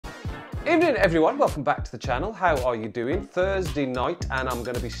Evening everyone, welcome back to the channel. How are you doing? Thursday night, and I'm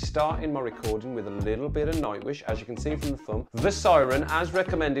going to be starting my recording with a little bit of Nightwish, as you can see from the thumb. The Siren, as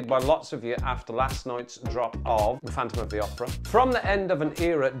recommended by lots of you after last night's drop of The Phantom of the Opera. From the End of an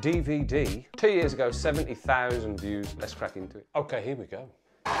Era DVD, 2 years ago, 70,000 views. Let's crack into it. Okay, here we go.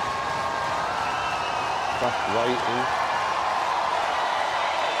 Back right in.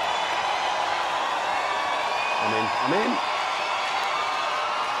 I'm in.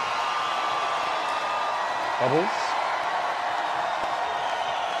 Bubbles.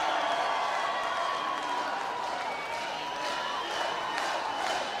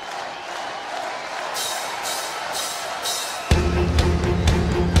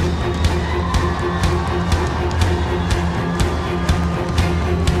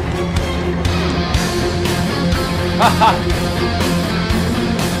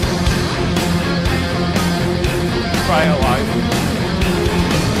 Right away.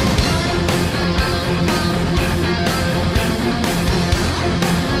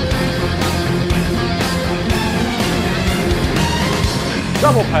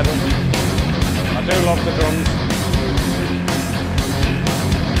 Double pedal. I do love the drums.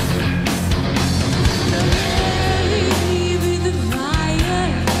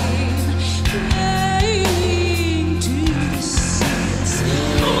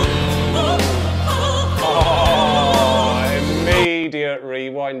 Oh, immediate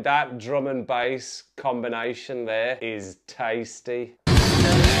rewind. That drum and bass combination there is tasty.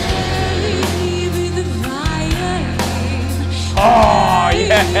 Oh,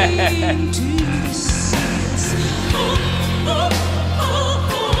 yeah!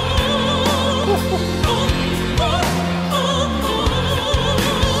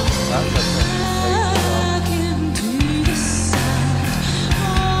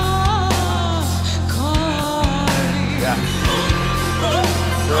 Yeah.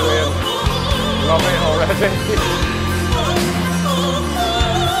 Brilliant. Love it already.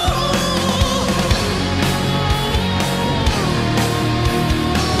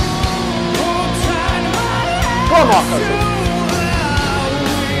 Come on, cousin.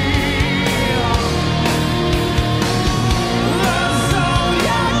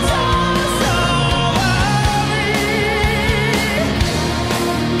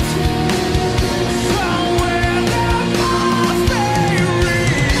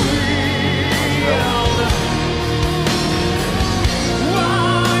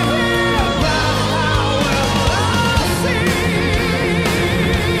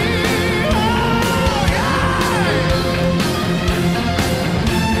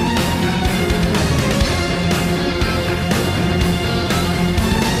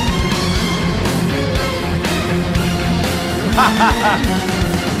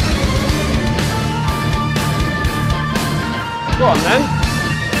 Go on then.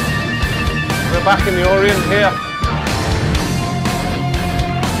 We're back in the Orient here.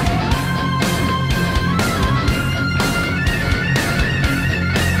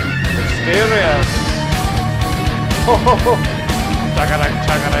 Mysterious. Ho ho ho. Chagadak,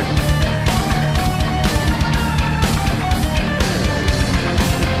 chagadak.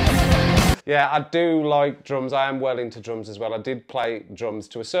 Yeah, I do like drums. I am well into drums as well. I did play drums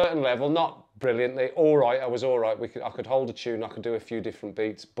to a certain level, not brilliantly. All right, I was all right. I could hold a tune, I could do a few different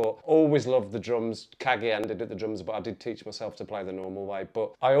beats, but always loved the drums. Kagi-handed at the drums, but I did teach myself to play the normal way.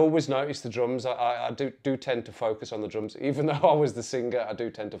 But I always noticed the drums. I do tend to focus on the drums. Even though I was the singer, I do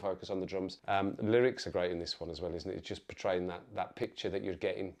tend to focus on the drums. The lyrics are great in this one as well, isn't it? It's just portraying that picture that you're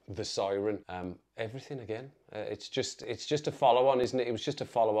getting, the Siren. Everything again. It's just a follow-on, isn't it? It was just a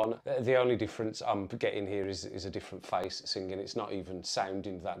follow-on. The only difference I'm getting here is a different face singing. It's not even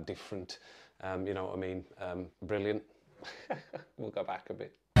sounding that different. You know what I mean? Brilliant. We'll go back a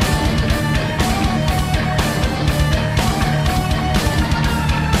bit.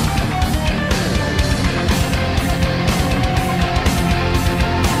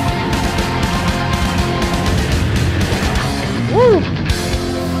 Woo!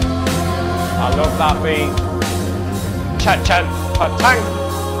 I love that beat. Chat chat, tang.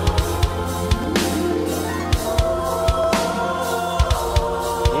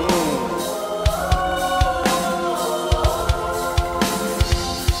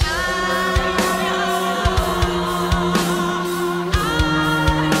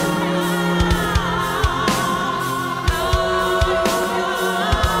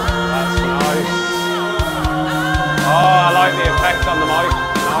 Effect on the mic,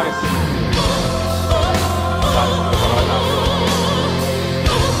 nice.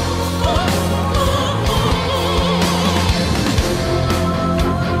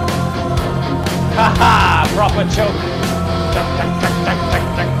 Haha, proper choke.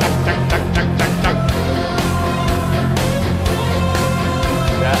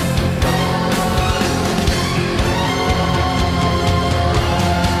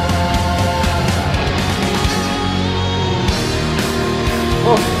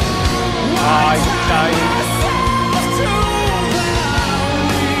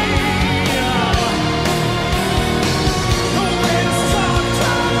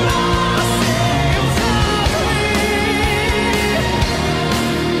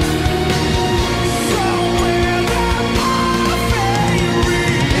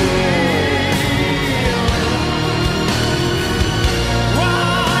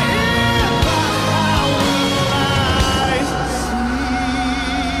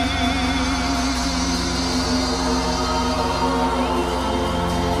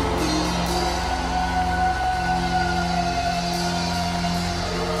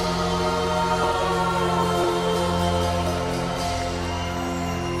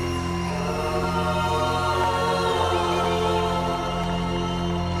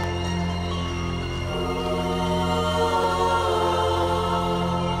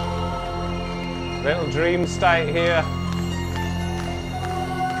 dream state here.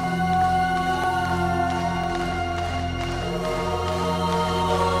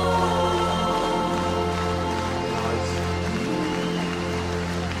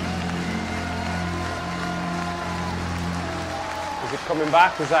 Is it coming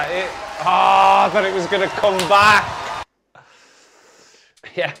back? Is that it? Oh, I thought it was going to come back.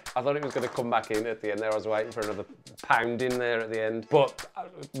 Yeah, I thought it was going to come back in at the end there. I was waiting for another pound in there at the end. But I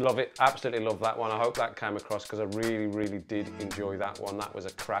love it. Absolutely love that one. I hope that came across because I really, really did enjoy that one. That was a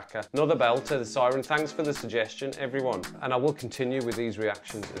cracker. Another belter, the Siren. Thanks for the suggestion, everyone. And I will continue with these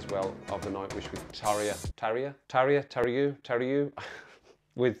reactions as well of the Nightwish with Tariu.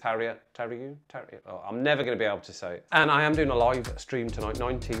 With Tarrier. Oh, I'm never going to be able to say it. And I am doing a live stream tonight,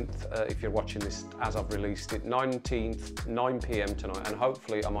 19th, if you're watching this as I've released it, 19th, 9 PM tonight, and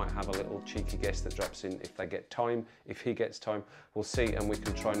hopefully I might have a little cheeky guest that drops in if they get time, if he gets time, we'll see, and we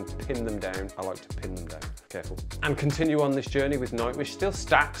can try and pin them down. I like to pin them down, careful. And continue on this journey with Nightwish. Still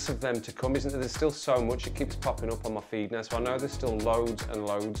stacks of them to come, isn't there? There's still so much, it keeps popping up on my feed now, so I know there's still loads and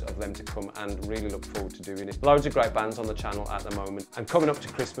loads of them to come, and really look forward to doing it. Loads of great bands on the channel at the moment, and coming up to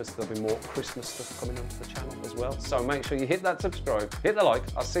Christmas, there'll be more Christmas stuff coming onto the channel as well. So make sure you hit that subscribe, hit the like.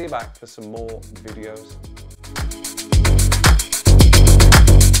 I'll see you back for some more videos.